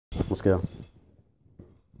Let's go.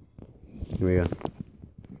 Here we go.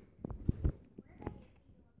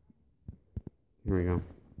 Here we go.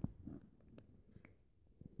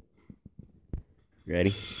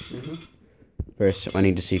 Ready? Mm-hmm. First, I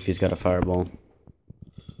need to see if he's got a fireball.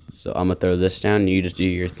 So I'm gonna throw this down. You just do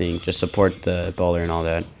your thing. Just support the baller and all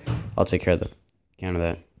that. I'll take care of the counter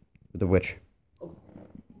that with the witch.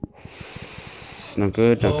 It's not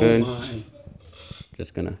good. Not good. My.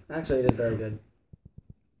 Just gonna. Actually, it is very good.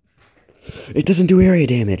 It doesn't do area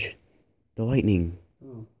damage. The lightning.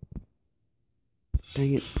 Oh.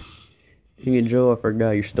 Dang it. Dang it, Joe. I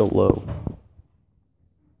forgot you're still low.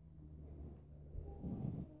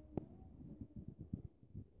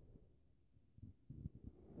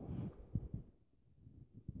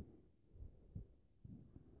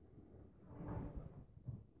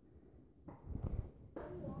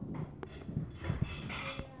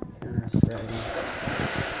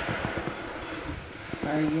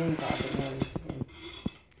 Are you getting popping?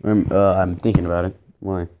 I'm thinking about it.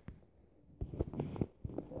 Why?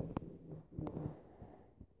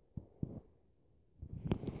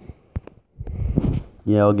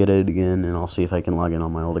 Yeah, I'll get it again, and I'll see if I can log in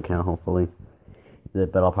on my old account, hopefully.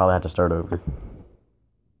 But I'll probably have to start over.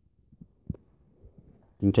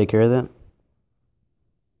 You can take care of that?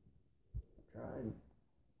 Tried.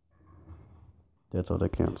 That's all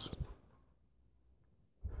that counts.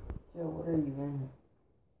 Yo, what are you in?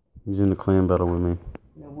 He's in the clan battle with me.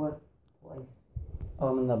 Yeah, what place? Oh,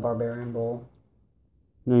 I'm in the Barbarian Bowl.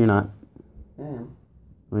 No, you're not. I am.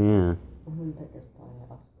 Oh, yeah. I'm gonna pick this play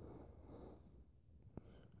off.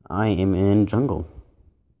 I am in jungle.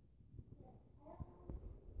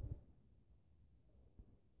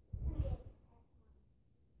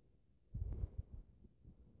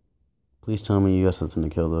 Please tell me you got something to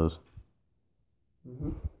kill those. Mm-hmm.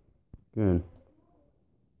 Good.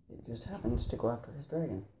 It just happens to go after his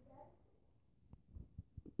dragon.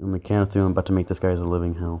 On the count of three, I'm about to make this guy's a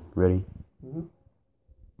living hell. Ready? Mm-hmm.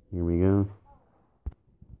 Here we go.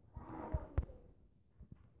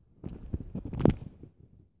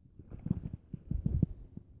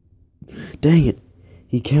 Dang it!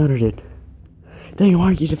 He countered it. Dang it, why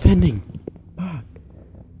aren't you defending? Fuck.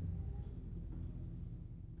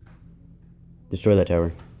 Destroy that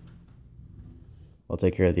tower. I'll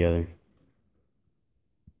take care of the other.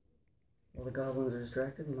 While the goblins are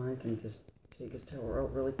distracted, Mike can just take his tower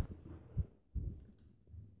out really.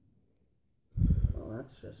 Well,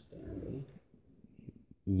 that's just dandy.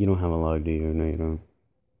 You don't have a log, do you? No, you don't.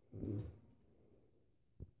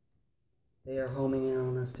 They are homing in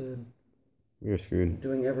on us, dude. You're screwed.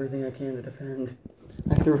 Doing everything I can to defend.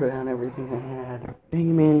 I threw down everything I had. Dang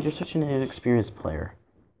it, man, you're such an inexperienced player.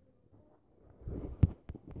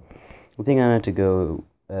 I think I have to go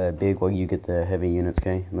big while you get the heavy units,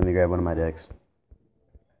 okay? Let me grab one of my decks.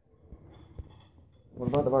 What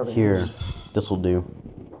about the barbarian? Here, this will do.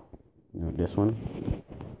 No, this one.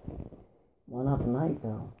 Why not the knight,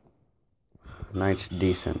 though? Knight's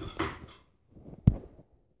decent.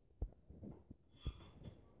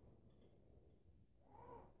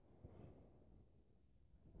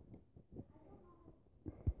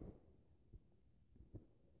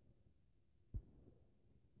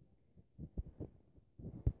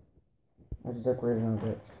 I just decorated on a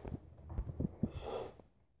bitch.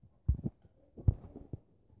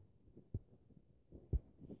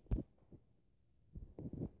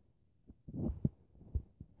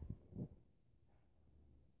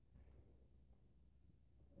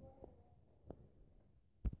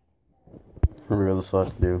 Regardless of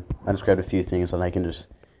what to do. I just grabbed a few things that I can just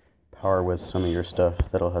power with some of your stuff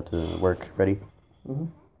that'll have to work. Ready? Mm-hmm.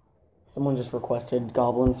 Someone just requested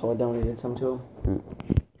goblins, so I donated some to him.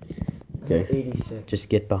 Okay. 86. Just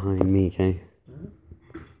get behind me, okay?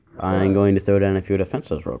 I'm going to throw down a few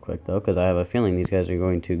defenses real quick, though, because I have a feeling these guys are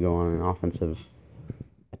going to go on an offensive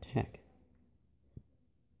attack.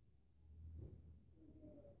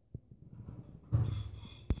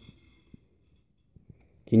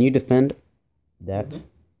 Can you defend that? Mm-hmm.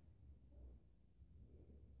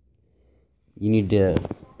 You need to...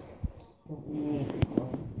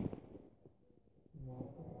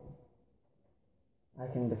 I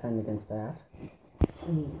can defend against that.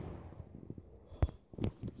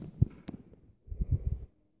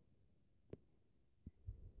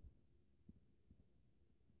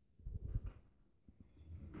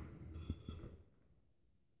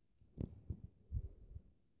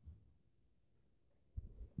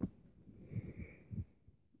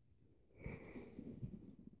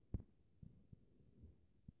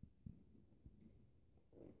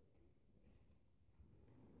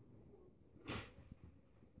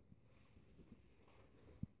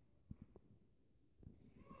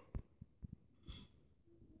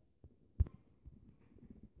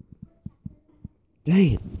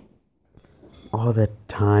 Dang it. All that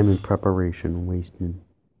time and preparation wasted.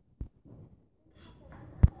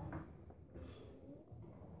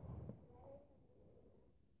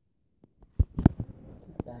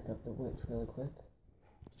 Back up the witch really quick.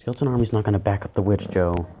 Skeleton Army's not gonna back up the witch,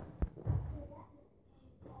 Joe.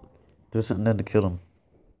 Do something then to kill him.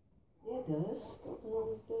 Yeah, it does. Skeleton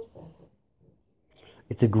always does back up.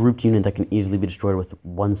 It's a grouped unit that can easily be destroyed with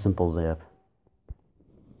one simple zap.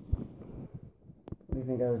 What do you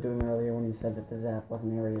think I was doing earlier when you said that the zap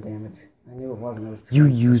wasn't area damage? I knew it wasn't. I was You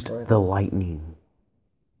trying to used destroy the them. lightning.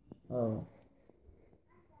 Oh.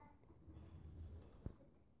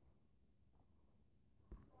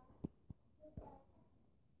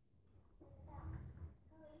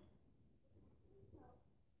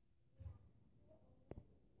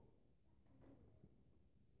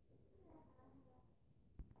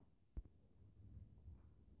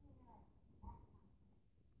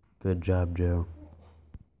 Good job, Joe.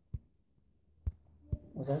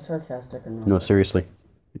 Was that sarcastic or not? No, seriously.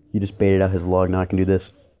 You just baited out his log, now I can do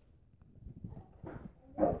this.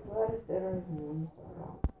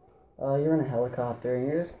 You're in a helicopter and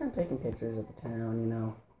you're just kind of taking pictures of the town, you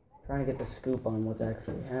know, trying to get the scoop on what's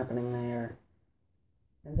actually happening there.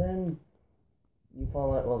 And then you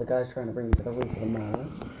fall out. Well, the guy's trying to bring you to the roof of the mall.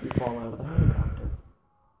 You fall out of the helicopter.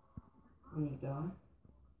 And you die.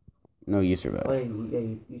 No, you survived. Well,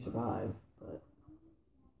 you survive, but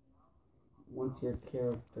once your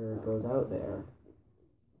character goes out there,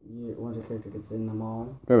 once your character gets in the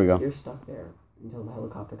mall, There we go. you're stuck there until the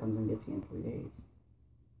helicopter comes and gets you in 3 days.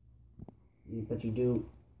 But you do.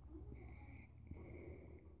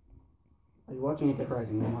 Are you watching Epic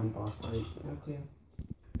Rising 1 boss fight? Yeah.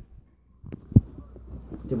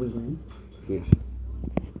 Did we win? Yes.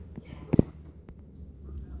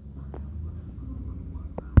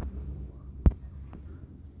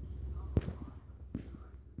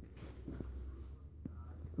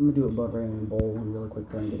 I'm gonna do a butt right in the bowl one really quick,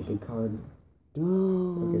 try and get a good card. Or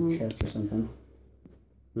a good chest or something.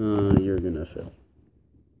 You're gonna fail.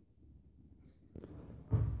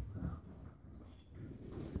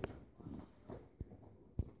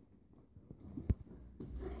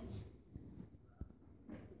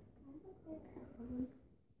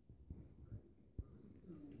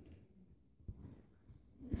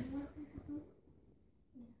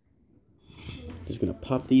 Just gonna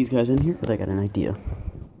pop these guys in here because I got an idea.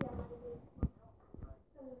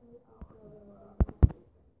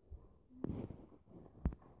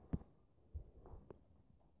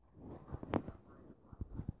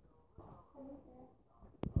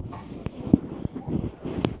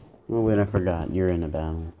 Oh wait, I forgot. You're in a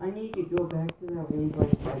battle. I need to go back to that one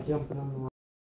place by jumping on the